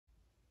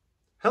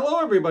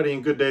Hello everybody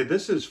and good day.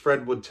 This is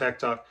Fred with Tech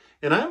Talk,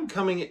 and I'm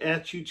coming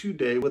at you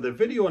today with a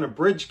video on a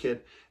bridge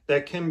kit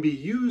that can be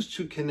used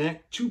to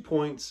connect 2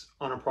 points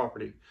on a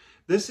property.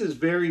 This is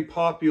very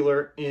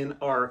popular in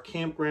our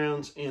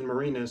campgrounds and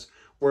marinas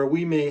where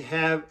we may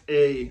have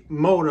a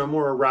modem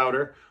or a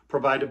router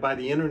provided by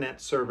the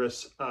internet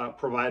service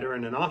provider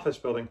in an office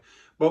building,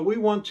 but we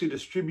want to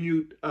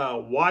distribute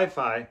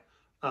Wi-Fi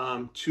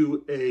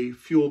to a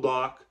fuel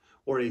dock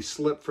or a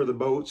slip for the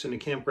boats in a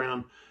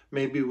campground.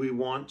 Maybe we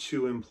want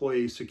to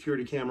employ a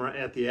security camera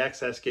at the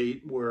access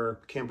gate where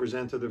campers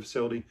enter the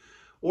facility,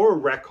 or a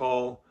rec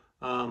hall,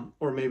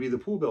 or maybe the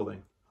pool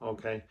building,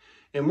 okay?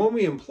 And when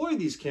we employ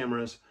these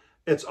cameras,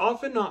 it's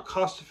often not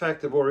cost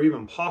effective or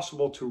even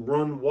possible to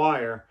run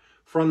wire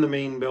from the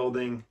main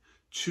building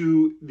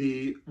to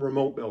the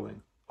remote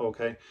building,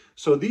 okay?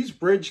 So these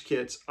bridge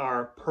kits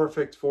are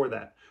perfect for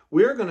that.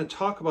 We're going to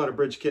talk about a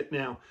bridge kit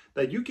now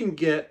that you can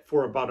get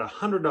for about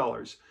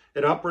 $100.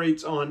 It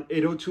operates on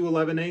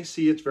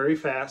 802.11ac. It's very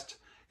fast.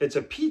 It's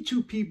a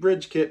P2P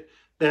bridge kit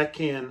that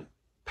can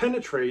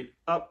penetrate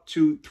up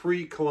to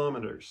 3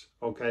 kilometers,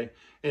 okay?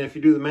 And if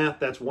you do the math,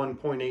 that's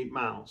 1.8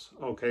 miles,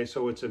 okay?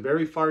 So it's a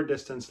very far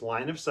distance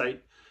line of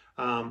sight.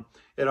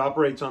 It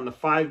operates on the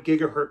 5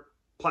 gigahertz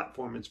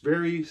platform. It's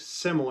very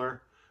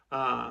similar.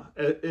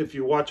 If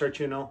you watch our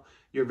channel,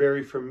 you're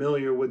very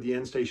familiar with the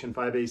N-Station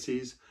 5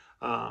 ACs.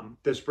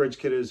 This bridge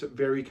kit is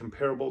very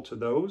comparable to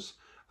those.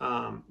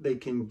 They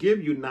can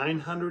give you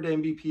 900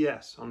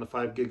 Mbps on the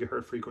 5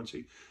 gigahertz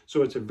frequency.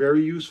 So it's a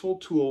very useful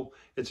tool.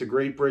 It's a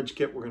great bridge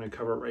kit. We're going to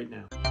cover it right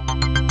now.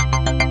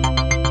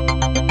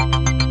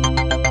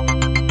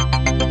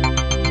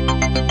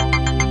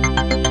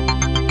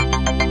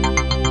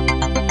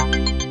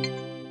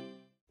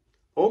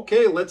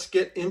 Okay, let's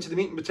get into the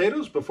meat and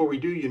potatoes. Before we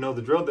do, you know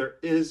the drill. There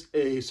is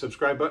a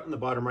subscribe button in the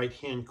bottom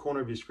right-hand corner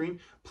of your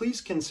screen.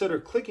 Please consider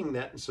clicking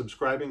that and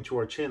subscribing to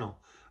our channel.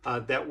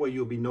 That way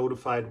you'll be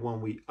notified when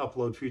we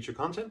upload future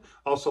content.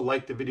 Also,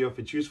 like the video if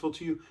it's useful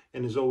to you,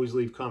 and as always,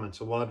 leave comments.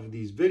 A lot of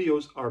these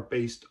videos are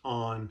based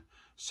on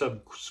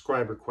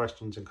subscriber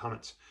questions and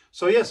comments.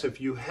 So yes, if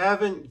you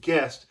haven't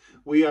guessed,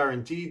 we are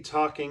indeed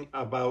talking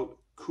about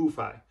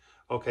KuWfi.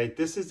 Okay,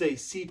 this is a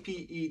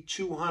CPE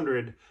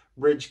 200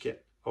 bridge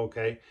kit.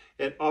 Okay,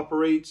 it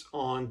operates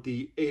on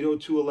the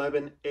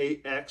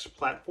 802.11ax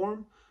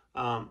platform.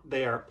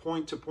 They are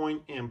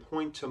point-to-point and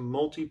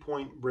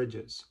point-to-multi-point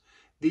bridges.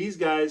 These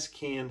guys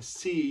can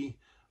see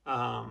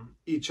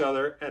each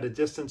other at a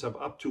distance of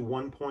up to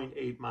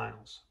 1.8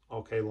 miles,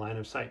 okay, line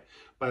of sight.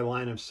 By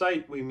line of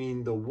sight, we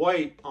mean the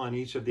white on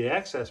each of the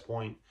access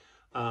point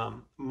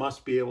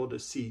must be able to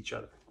see each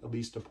other, at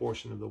least a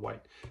portion of the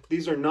white.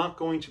 These are not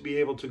going to be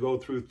able to go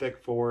through thick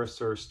forests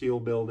or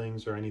steel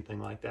buildings or anything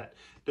like that.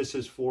 This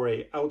is for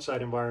an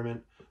outside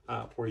environment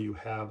where you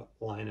have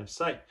line of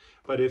sight.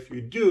 But if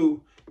you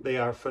do, they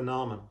are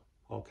phenomenal,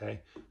 okay?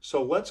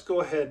 So let's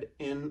go ahead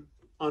and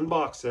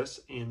unbox this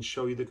and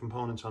show you the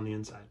components on the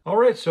inside. All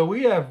right, so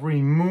we have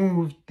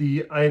removed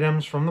the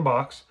items from the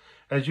box.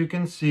 As you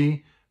can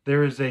see,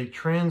 there is a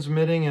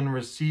transmitting and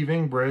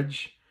receiving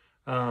bridge.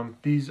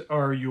 These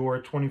are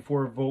your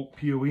 24-volt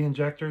PoE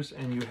injectors,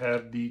 and you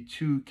have the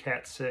 2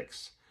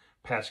 Cat6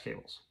 patch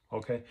cables,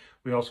 okay?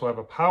 We also have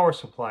a power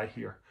supply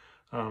here.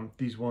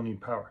 These will need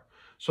power.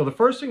 So the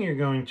first thing you're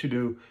going to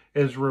do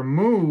is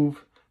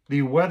remove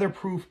the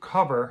weatherproof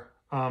cover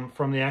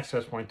from the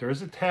access point. There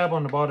is a tab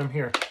on the bottom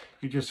here.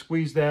 You just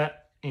squeeze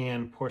that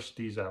and push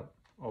these out,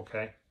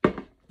 okay?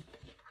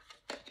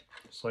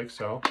 Just like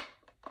so.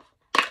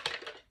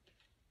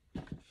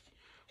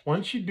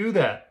 Once you do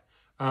that,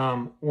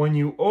 when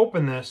you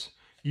open this,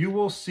 you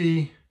will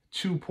see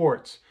 2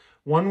 ports.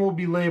 One will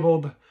be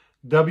labeled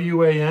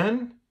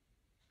WAN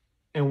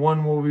and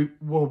one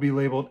will be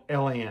labeled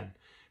LAN.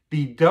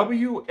 The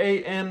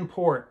WAN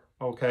port,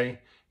 okay,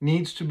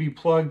 needs to be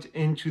plugged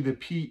into the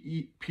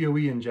PoE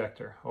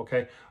injector,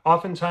 okay?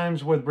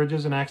 Oftentimes with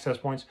bridges and access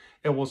points,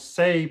 it will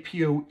say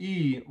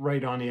PoE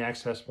right on the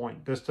access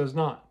point. This does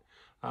not.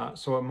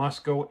 So it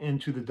must go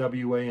into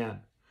the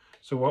WAN.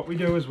 So what we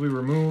do is we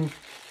remove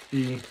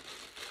the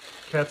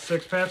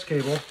Cat6 patch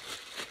cable,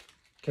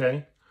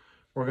 okay?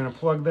 We're gonna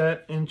plug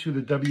that into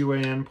the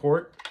WAN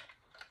port,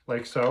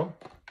 like so,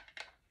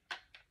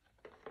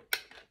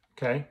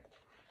 okay?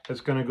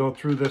 It's gonna go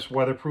through this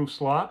weatherproof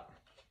slot.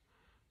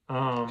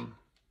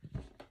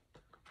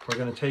 We're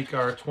going to take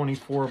our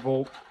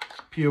 24-volt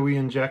PoE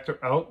injector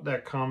out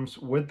that comes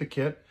with the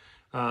kit,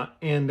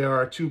 and there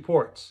are 2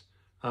 ports.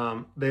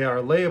 They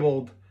are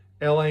labeled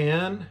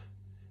LAN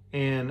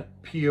and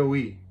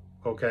PoE,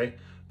 okay?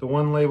 The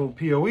one labeled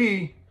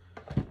PoE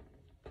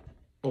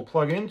will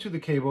plug into the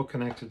cable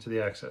connected to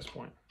the access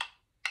point,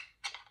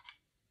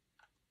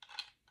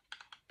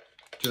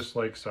 just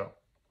like so,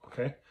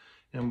 okay?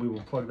 And we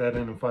will plug that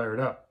in and fire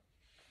it up,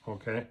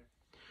 okay?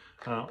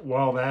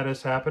 While that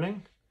is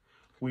happening,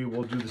 we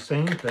will do the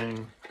same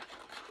thing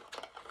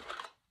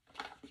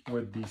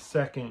with the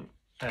second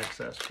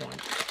access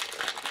point.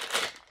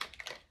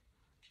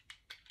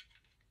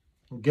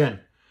 Again,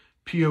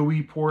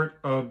 PoE port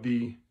of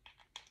the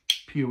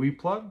PoE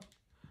plug,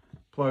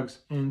 plugs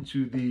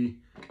into the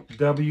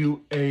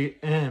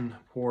WAN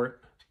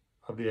port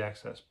of the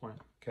access point.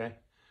 Okay,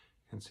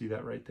 you can see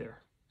that right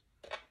there.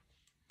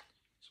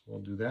 So we'll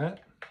do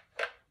that.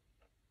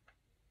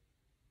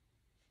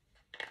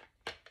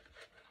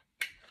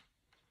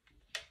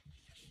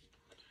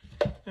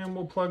 And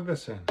we'll plug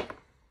this in.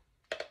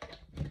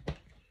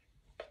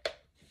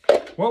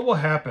 What will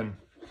happen,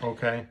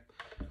 okay,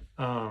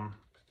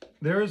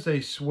 there is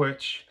a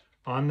switch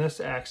on this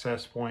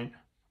access point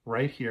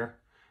right here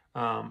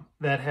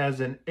that has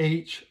an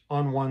H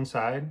on one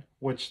side,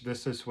 which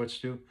this is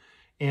switched to,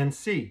 and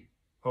C,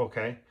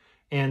 okay?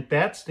 And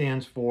that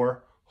stands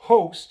for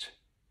host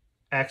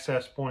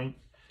access point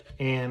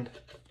and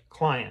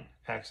client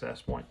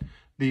access point.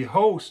 The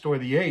host, or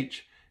the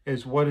H,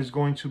 is what is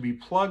going to be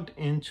plugged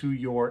into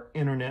your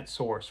internet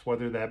source,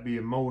 whether that be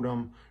a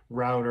modem,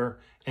 router,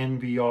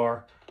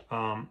 NVR,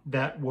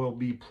 that will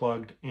be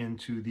plugged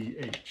into the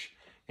H.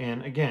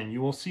 And again,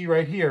 you will see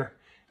right here,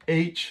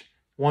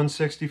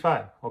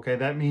 H165. Okay,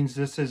 that means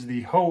this is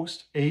the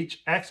host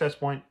H access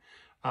point,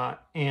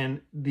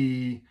 and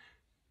the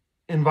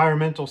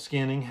environmental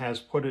scanning has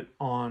put it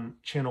on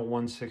channel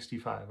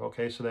 165.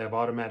 Okay, so they have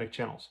automatic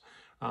channels.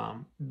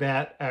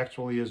 That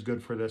actually is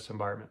good for this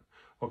environment.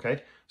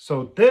 Okay,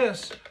 so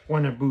this,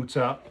 when it boots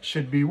up,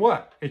 should be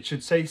what? It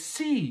should say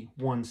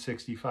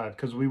C165,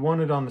 because we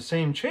want it on the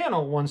same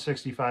channel,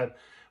 165,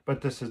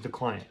 but this is the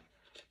client.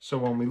 So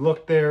when we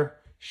look there,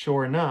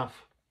 sure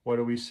enough, what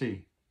do we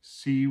see?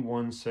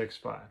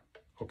 C165.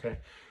 Okay,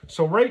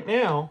 so right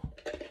now,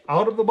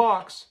 out of the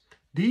box,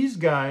 these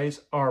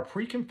guys are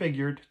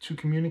pre-configured to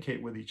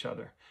communicate with each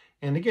other.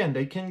 And again,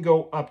 they can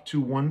go up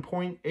to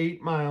 1.8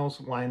 miles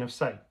line of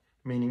sight,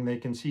 meaning they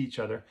can see each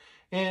other.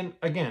 And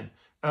again,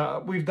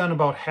 we've done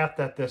about half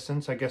that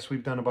distance. I guess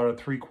we've done about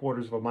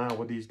 3/4 of a mile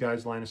with these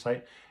guys line of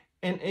sight.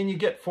 And you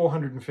get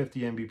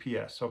 450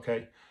 Mbps,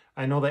 okay?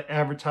 I know they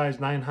advertise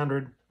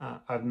 900.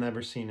 I've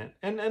never seen it.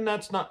 And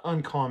that's not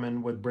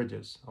uncommon with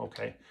bridges,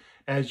 okay?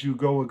 As you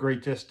go a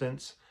great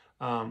distance,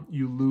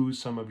 you lose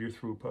some of your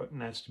throughput,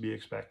 and that's to be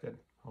expected,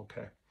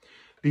 okay?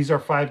 These are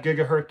 5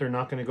 gigahertz. They're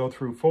not going to go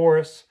through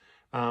forests.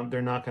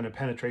 They're not going to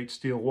penetrate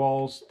steel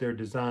walls. They're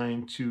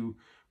designed to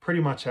pretty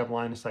much have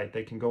line of sight.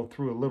 They can go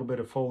through a little bit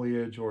of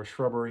foliage or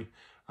shrubbery,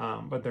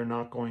 but they're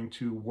not going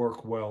to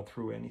work well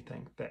through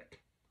anything thick,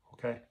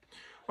 okay?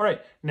 All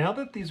right, now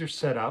that these are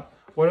set up,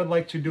 what I'd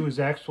like to do is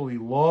actually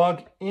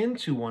log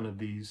into one of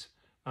these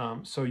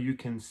so you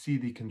can see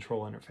the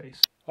control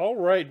interface. All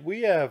right,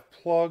 we have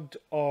plugged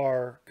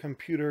our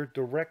computer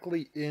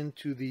directly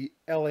into the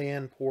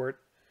LAN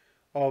port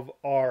of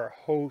our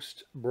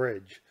host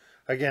bridge.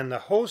 Again, the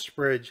host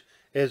bridge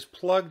is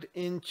plugged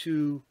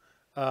into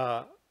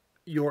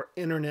your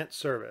internet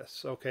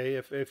service, okay?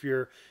 If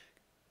you're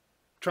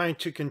trying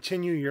to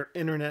continue your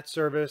internet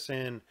service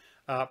and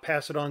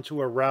pass it on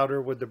to a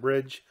router with the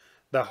bridge,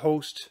 the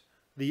host,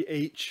 the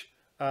H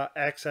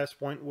access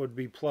point would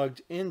be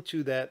plugged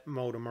into that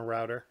modem or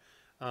router.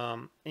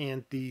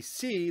 And the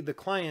C, the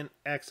client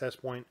access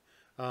point,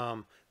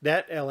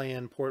 that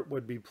LAN port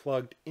would be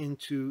plugged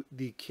into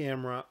the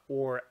camera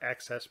or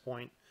access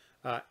point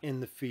in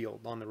the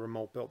field on the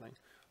remote building.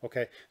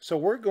 Okay, so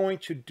we're going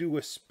to do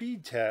a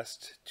speed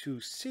test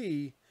to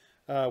see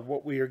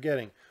what we are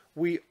getting.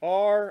 We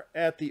are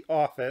at the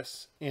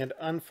office, and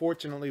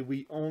unfortunately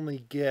we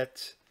only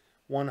get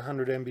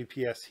 100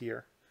 Mbps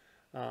here.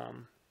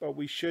 But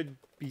we should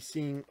be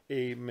seeing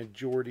a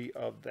majority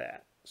of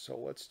that. So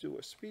let's do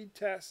a speed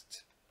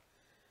test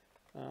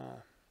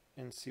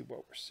and see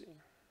what we're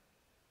seeing.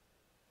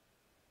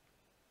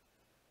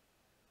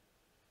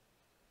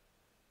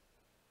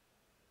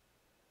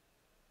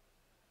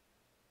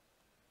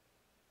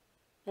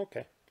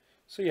 Okay,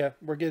 so yeah,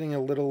 we're getting a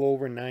little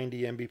over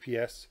 90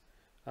 Mbps.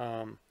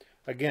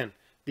 Again,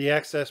 the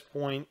access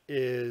point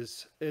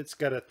it's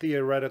got a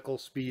theoretical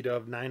speed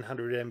of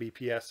 900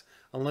 Mbps.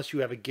 Unless you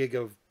have a gig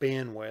of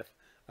bandwidth,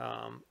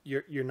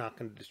 you're not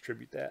going to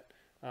distribute that.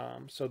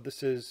 So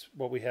this is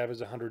what we have is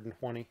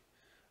 120,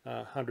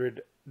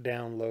 100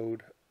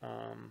 download,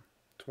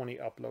 20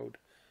 upload,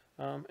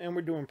 and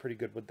we're doing pretty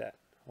good with that.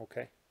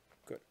 Okay,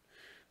 good.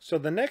 So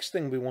the next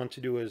thing we want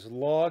to do is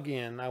log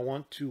in. I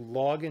want to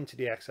log into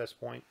the access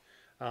point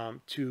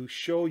to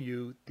show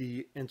you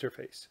the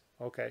interface.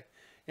 Okay,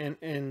 and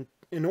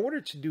in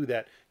order to do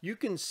that, you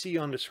can see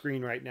on the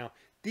screen right now,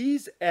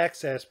 these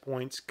access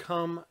points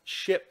come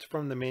shipped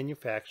from the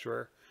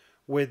manufacturer,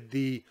 with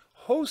the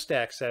host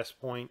access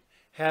point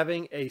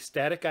having a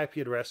static IP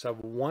address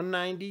of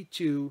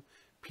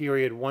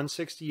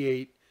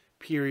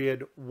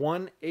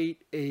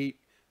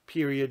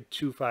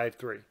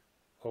 192.168.188.253.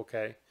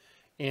 Okay,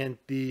 and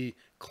the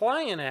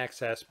client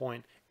access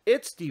point,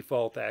 its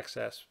default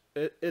access,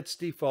 its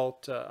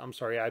default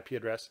IP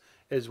address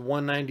is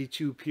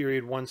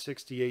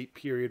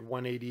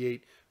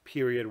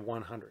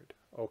 192.168.188.100.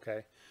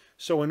 Okay,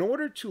 so in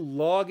order to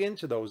log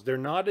into those, they're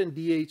not in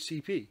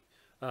DHCP,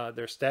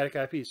 they're static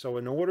IP. So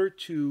in order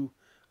to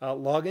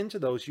log into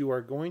those, you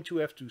are going to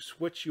have to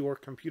switch your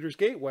computer's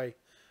gateway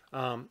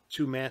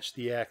to match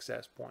the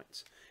access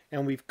points.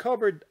 And we've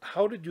covered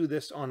how to do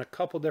this on a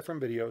couple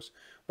different videos,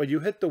 but you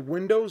hit the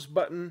Windows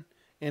button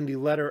and the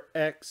letter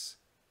X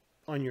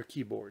on your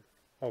keyboard,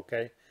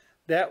 okay?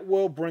 That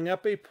will bring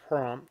up a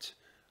prompt,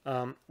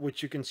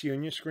 which you can see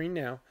on your screen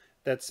now,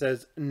 that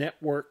says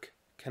network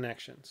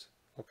connections,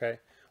 okay?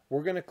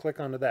 We're going to click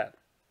onto that.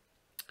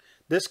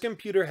 This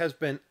computer has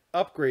been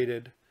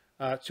upgraded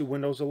to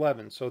Windows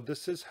 11, so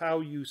this is how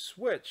you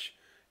switch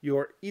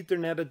your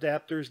Ethernet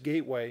adapters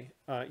gateway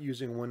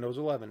using Windows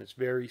 11. It's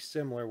very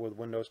similar with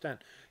Windows 10.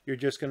 You're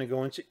just going to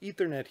go into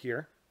Ethernet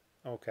here,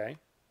 okay?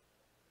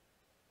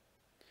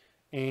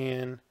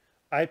 And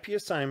IP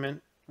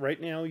assignment,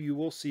 right now you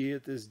will see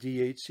it as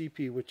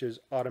DHCP, which is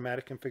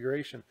automatic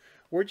configuration.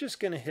 We're just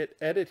going to hit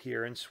edit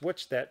here and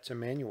switch that to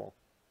manual,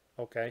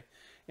 okay?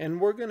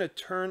 And we're going to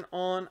turn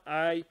on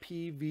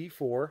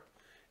IPv4,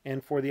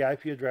 and for the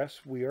IP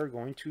address we are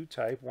going to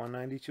type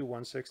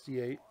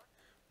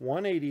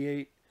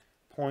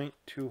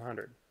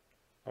 192.168.188.200,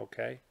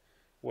 okay,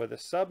 with a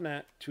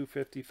subnet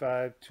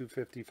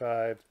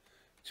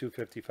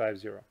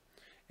 255.255.255.0.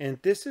 And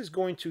this is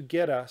going to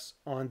get us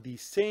on the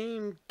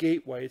same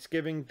gateway. It's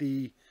giving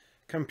the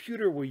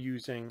computer we're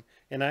using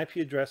an IP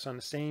address on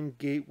the same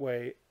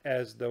gateway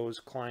as those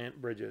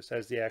client bridges,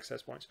 as the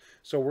access points.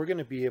 So we're going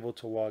to be able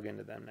to log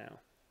into them now.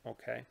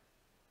 Okay.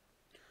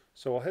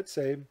 So I'll hit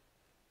save.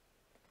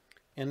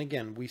 And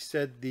again, we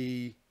said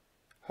the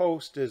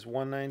host is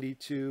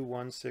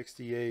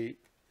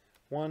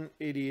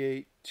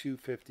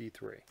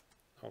 192.168.188.253.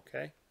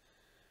 Okay.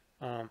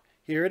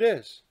 Here it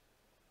is.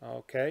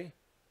 Okay.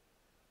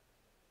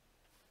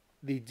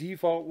 The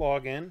default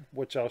login,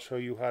 which I'll show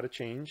you how to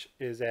change,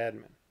 is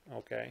admin,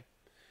 okay?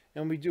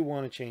 And we do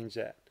want to change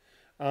that.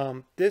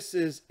 This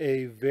is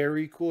a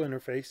very cool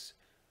interface.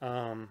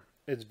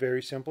 It's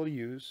very simple to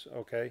use,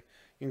 okay?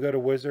 You can go to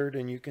Wizard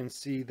and you can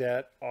see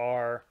that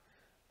our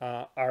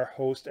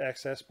host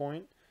access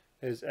point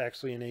is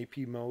actually in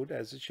AP mode,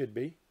 as it should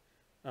be.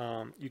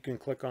 You can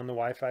click on the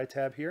Wi-Fi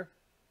tab here,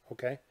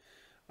 okay?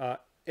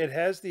 It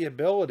has the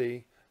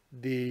ability,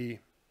 the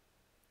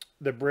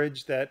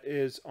bridge that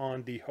is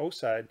on the host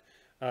side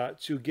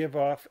to give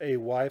off a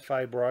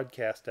Wi-Fi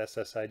broadcast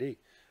SSID.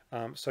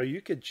 So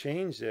you could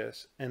change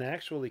this and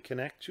actually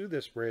connect to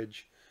this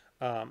bridge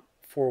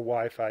for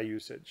Wi-Fi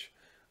usage.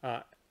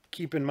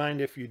 Keep in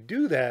mind, if you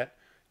do that,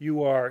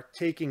 you are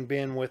taking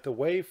bandwidth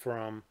away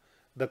from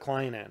the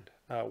client end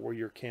where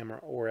your camera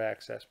or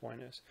access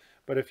point is.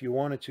 But if you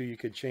wanted to, you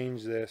could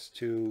change this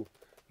to,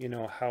 you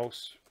know,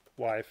 house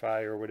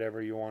Wi-Fi or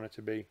whatever you want it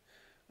to be.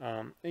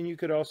 And you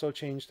could also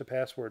change the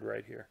password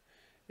right here.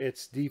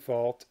 Its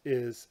default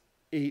is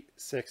 8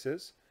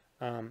 6s.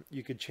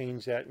 You could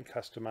change that and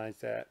customize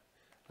that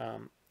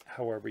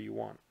however you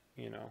want,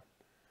 you know.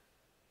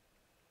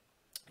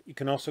 You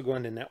can also go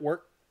into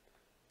network.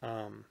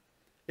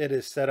 It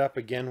is set up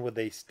again with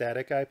a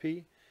static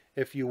IP.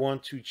 If you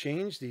want to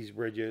change these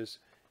bridges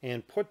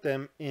and put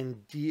them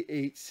in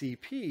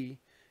DHCP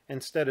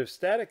instead of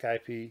static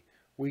IP,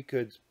 we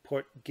could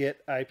put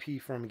get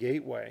IP from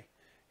gateway.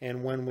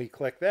 And when we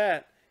click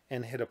that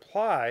and hit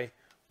apply,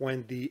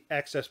 when the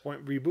access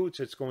point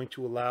reboots, it's going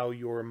to allow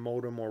your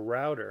modem or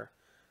router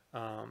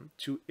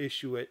to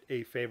issue it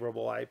a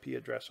favorable IP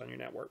address on your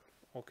network.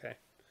 Okay.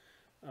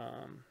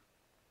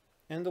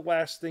 And the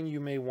last thing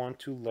you may want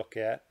to look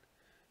at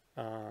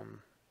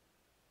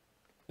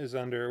is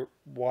under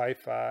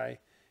Wi-Fi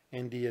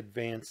and the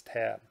advanced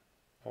tab.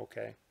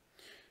 Okay.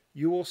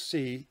 You will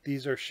see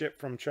these are shipped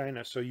from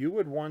China. So you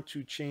would want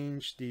to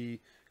change the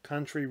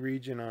country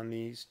region on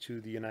these to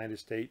the United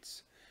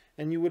States,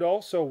 and you would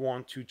also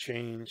want to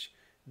change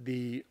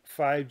the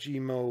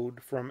 5G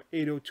mode from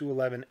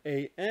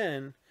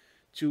 802.11an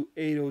to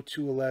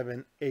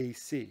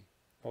 802.11ac.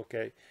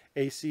 okay,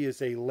 AC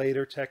is a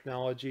later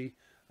technology.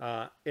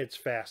 It's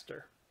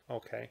faster.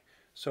 Okay,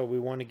 so we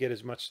want to get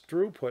as much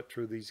throughput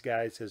through these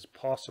guys as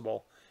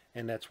possible,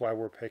 and that's why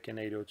we're picking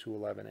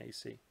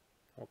 802.11ac.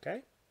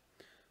 Okay,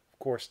 of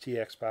course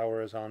TX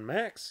power is on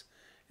max.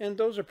 And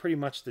those are pretty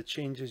much the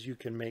changes you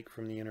can make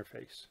from the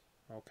interface.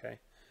 Okay.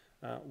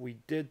 We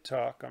did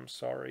talk, I'm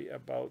sorry,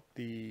 about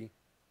the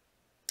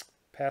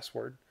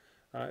password.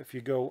 If you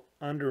go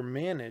under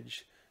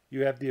Manage,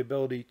 you have the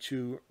ability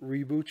to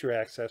reboot your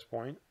access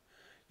point.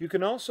 You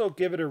can also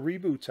give it a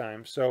reboot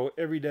time. So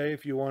every day,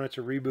 if you want it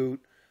to reboot,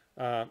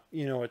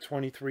 you know, at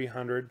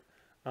 2300,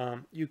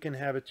 you can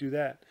have it do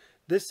that.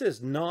 This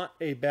is not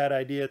a bad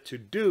idea to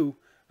do.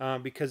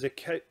 Because it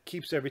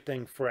keeps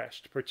everything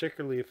fresh,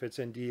 particularly if it's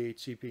in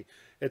DHCP.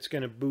 It's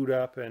going to boot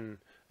up and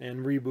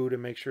reboot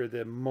and make sure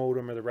the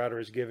modem or the router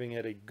is giving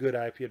it a good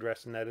IP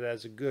address and that it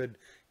has a good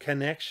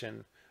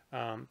connection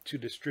to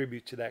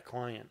distribute to that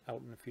client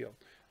out in the field.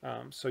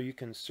 So you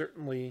can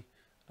certainly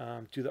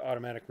do the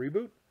automatic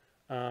reboot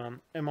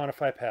and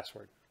modify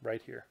password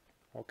right here.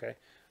 Okay.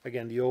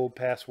 Again, the old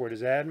password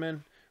is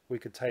admin. We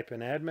could type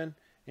in admin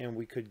and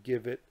we could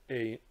give it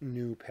a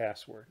new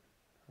password.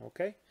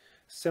 Okay.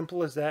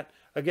 Simple as that.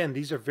 Again,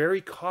 these are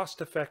very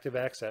cost-effective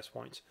access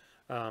points.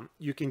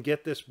 You can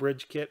get this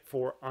bridge kit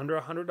for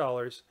under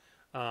 $100.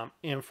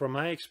 And from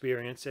my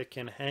experience, it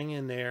can hang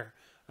in there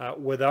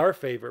with our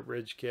favorite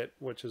bridge kit,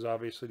 which is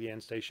obviously the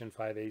End Station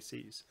 5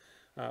 ACs.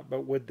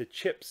 But with the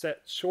chipset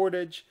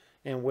shortage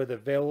and with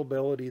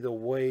availability the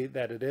way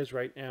that it is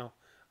right now,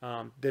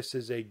 this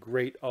is a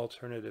great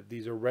alternative.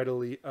 These are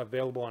readily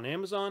available on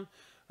Amazon.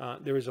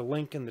 There is a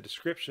link in the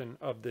description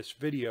of this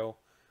video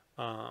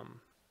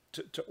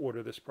to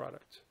order this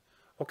product.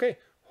 Okay,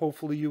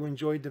 hopefully you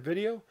enjoyed the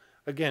video.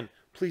 Again,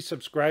 please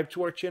subscribe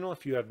to our channel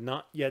if you have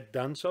not yet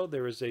done so.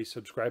 There is a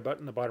subscribe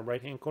button in the bottom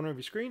right hand corner of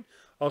your screen.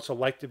 Also,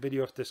 like the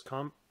video if this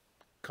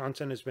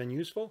content has been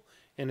useful,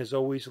 and as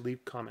always,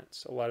 leave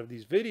comments. A lot of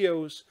these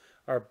videos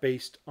are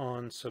based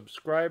on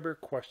subscriber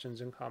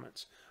questions and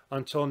comments.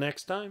 Until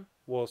next time,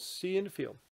 we'll see you in the field.